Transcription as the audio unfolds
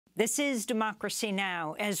This is Democracy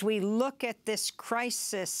Now! As we look at this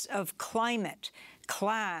crisis of climate,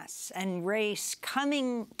 class, and race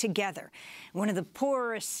coming together. One of the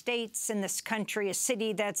poorest states in this country, a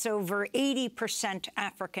city that's over 80%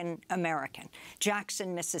 African-American,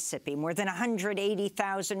 Jackson, Mississippi. More than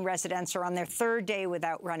 180,000 residents are on their third day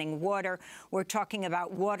without running water. We're talking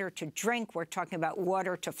about water to drink. We're talking about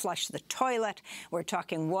water to flush the toilet. We're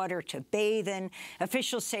talking water to bathe in.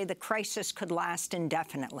 Officials say the crisis could last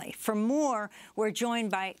indefinitely. For more, we're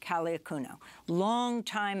joined by Kali Akuno,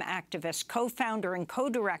 longtime activist, co-founder and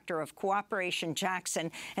co-director of Cooperation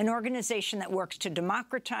Jackson, an organization that works to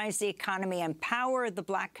democratize the economy and empower the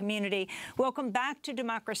Black community. Welcome back to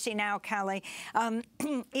Democracy Now!, Kali.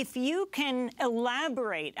 If you can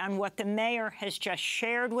elaborate on what the mayor has just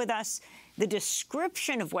shared with us, the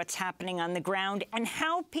description of what's happening on the ground, and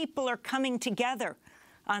how people are coming together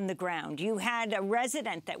on the ground. You had a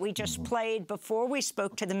resident that we just played before we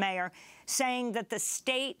spoke to the mayor saying that the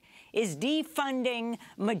state is defunding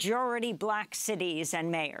majority Black cities and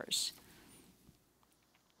mayors.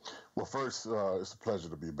 Well, first, it's a pleasure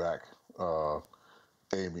to be back,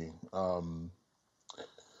 Amy.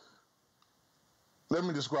 Let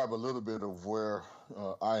me describe a little bit of where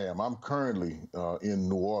I am. I'm currently in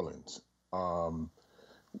New Orleans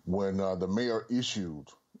when the mayor issued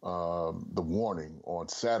the warning on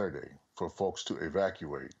Saturday for folks to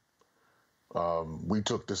evacuate. We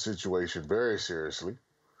took the situation very seriously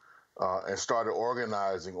and started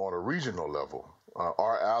organizing on a regional level,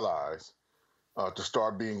 our allies, to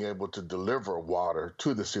start being able to deliver water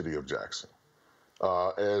to the city of Jackson.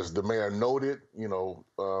 As the mayor noted,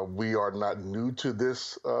 we are not new to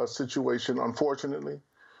this situation, unfortunately.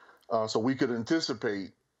 So we could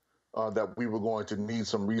anticipate that we were going to need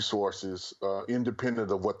some resources independent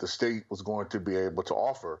of what the state was going to be able to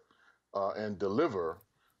offer and deliver.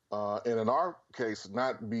 And in our case,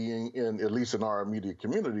 not being at least in our immediate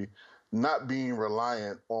community, not being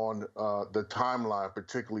reliant on the timeline,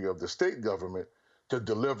 particularly of the state government, to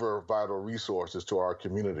deliver vital resources to our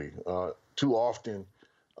community. Too often,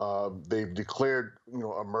 they've declared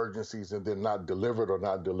emergencies and then not delivered or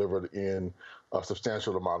not delivered in a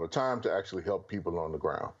substantial amount of time to actually help people on the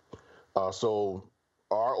ground. So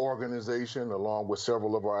our organization, along with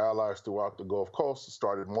several of our allies throughout the Gulf Coast,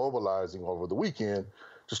 started mobilizing over the weekend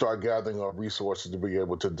to start gathering up resources to be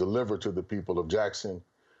able to deliver to the people of Jackson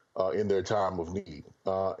in their time of need.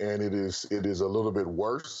 And it is a little bit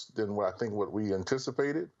worse than what we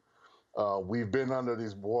anticipated. We've been under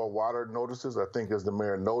these boil water notices, I think, as the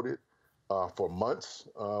mayor noted, for months.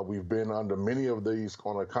 We've been under many of these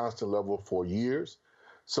on a constant level for years.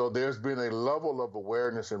 So there's been a level of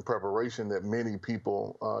awareness and preparation that many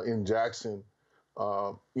people in Jackson,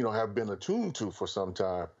 have been attuned to for some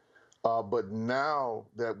time. But now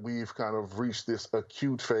that we've kind of reached this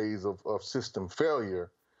acute phase of system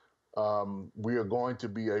failure, we are going to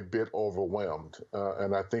be a bit overwhelmed.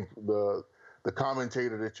 And I think the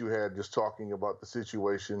commentator that you had just talking about the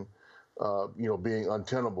situation, being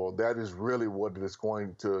untenable, that is really what it is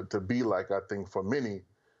going to be like, I think, for many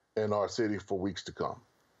in our city for weeks to come.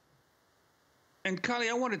 And Kali,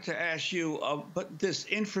 I wanted to ask you, but this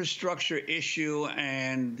infrastructure issue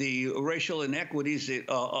and the racial inequities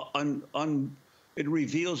it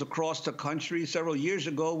reveals across the country. Several years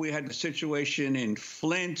ago, we had the situation in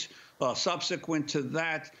Flint. Subsequent to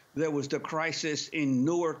that, there was the crisis in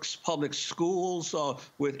Newark's public schools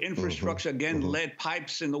with infrastructure, again, lead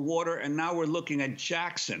pipes in the water, and now we're looking at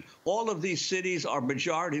Jackson. All of these cities are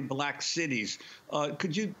majority Black cities.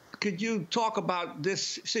 Could you talk about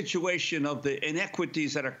this situation of the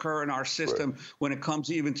inequities that occur in our system when it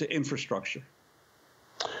comes even to infrastructure?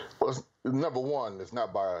 Well, number one, it's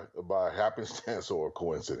not by happenstance or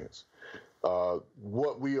coincidence.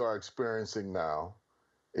 What we are experiencing now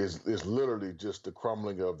is literally just the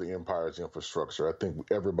crumbling of the empire's infrastructure. I think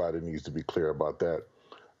everybody needs to be clear about that,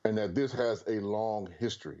 and that this has a long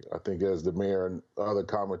history. I think, as the mayor and other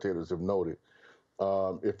commentators have noted,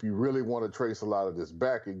 if you really want to trace a lot of this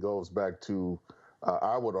back, it goes back to,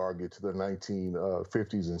 I would argue, to the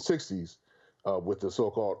 1950s and 60s with the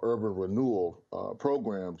so-called urban renewal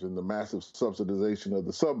programs and the massive subsidization of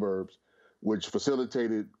the suburbs, which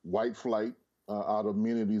facilitated white flight out of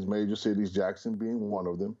many of these major cities, Jackson being one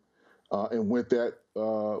of them. And with that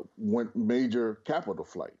went major capital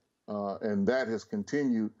flight. And that has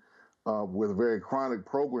continued with very chronic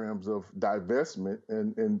programs of divestment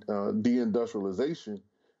and deindustrialization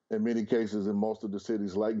in many cases in most of the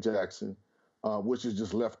cities like Jackson, which is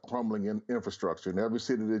just left crumbling in infrastructure. And every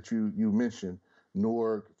city that you mentioned,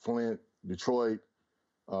 Newark, Flint, Detroit,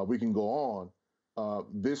 we can go on.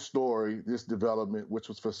 This story, this development, which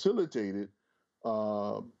was facilitated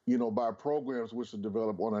by programs which are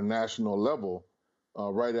developed on a national level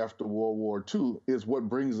right after World War II is what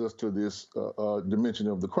brings us to this dimension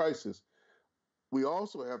of the crisis. We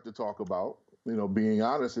also have to talk about, being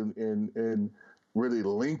honest and really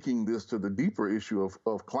linking this to the deeper issue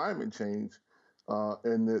of climate change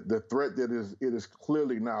and the threat that it is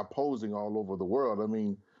clearly now posing all over the world. I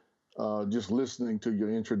mean, just listening to your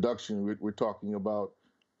introduction, we're talking about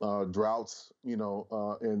droughts,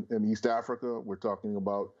 in East Africa. We're talking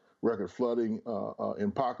about record flooding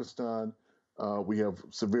in Pakistan. We have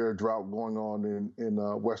severe drought going on in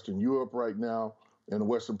Western Europe right now, in the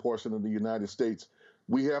western portion of the United States.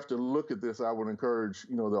 We have to look at this. I would encourage,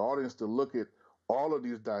 the audience to look at all of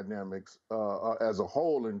these dynamics as a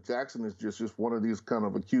whole. And Jackson is just one of these kind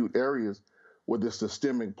of acute areas where this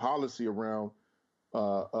systemic policy around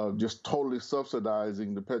just totally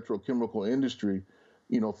subsidizing the petrochemical industry,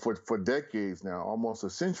 for decades now, almost a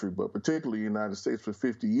century, but particularly the United States for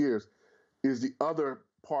 50 years, is the other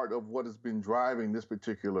part of what has been driving this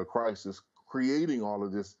particular crisis, creating all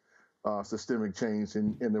of this systemic change.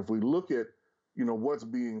 And if we look at, what's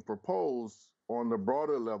being proposed on the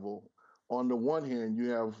broader level, on the one hand, you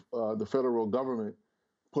have the federal government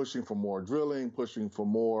pushing for more drilling, pushing for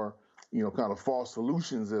more, kind of false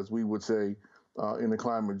solutions, as we would say, in the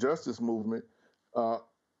climate justice movement,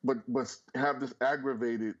 but have this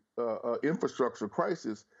aggravated infrastructure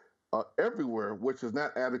crisis everywhere, which is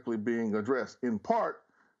not adequately being addressed, in part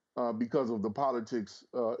because of the politics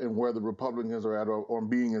and where the Republicans are at on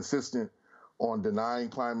being insistent on denying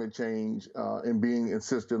climate change and being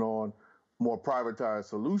insistent on more privatized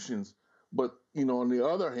solutions. But, on the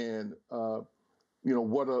other hand,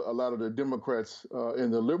 what a lot of the Democrats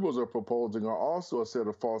and the liberals are proposing are also a set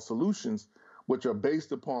of false solutions, which are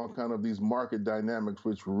based upon kind of these market dynamics,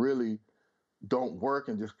 which really don't work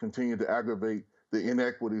and just continue to aggravate the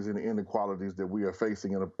inequities and the inequalities that we are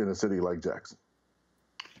facing in a city like Jackson.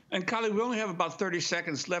 And Kali, we only have about 30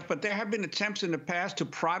 seconds left, but there have been attempts in the past to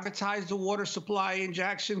privatize the water supply in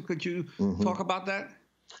Jackson. Could you talk about that?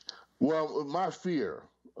 Well, my fear,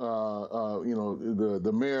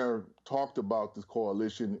 the mayor talked about this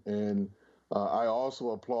coalition, and I also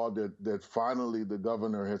applaud that finally the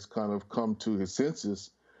governor has kind of come to his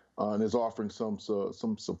senses and is offering some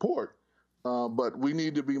support. But we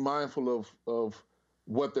need to be mindful of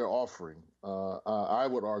what they're offering. I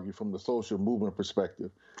would argue from the social movement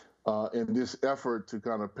perspective, in this effort to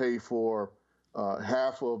kind of pay for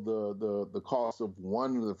half of the cost of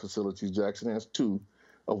one of the facilities. Jackson has two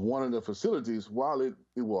of one of the facilities. While it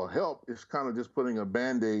will help, it's kind of just putting a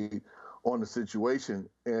Band-Aid on the situation.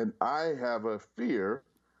 And I have a fear,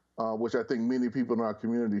 which I think many people in our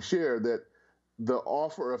community share, that the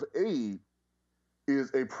offer of aid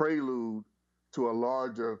is a prelude to a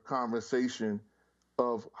larger conversation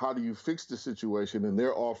of how do you fix the situation. And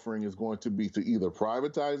their offering is going to be to either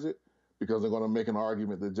privatize it, because they're going to make an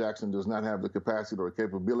argument that Jackson does not have the capacity or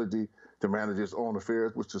capability to manage its own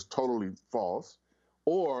affairs, which is totally false,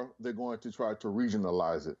 or they're going to try to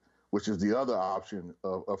regionalize it, which is the other option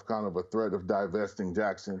of kind of a threat of divesting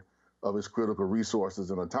Jackson of its critical resources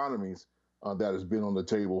and autonomies that has been on the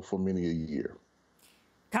table for many a year.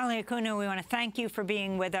 Kali Akuno, we want to thank you for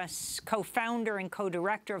being with us, co-founder and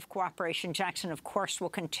co-director of Cooperation Jackson. Of course, we'll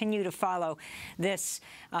continue to follow this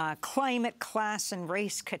climate, class, and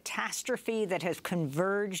race catastrophe that has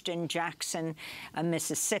converged in Jackson,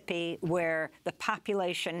 Mississippi, where the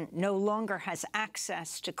population no longer has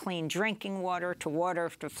access to clean drinking water,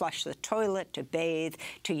 to flush the toilet, to bathe,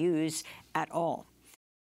 to use at all.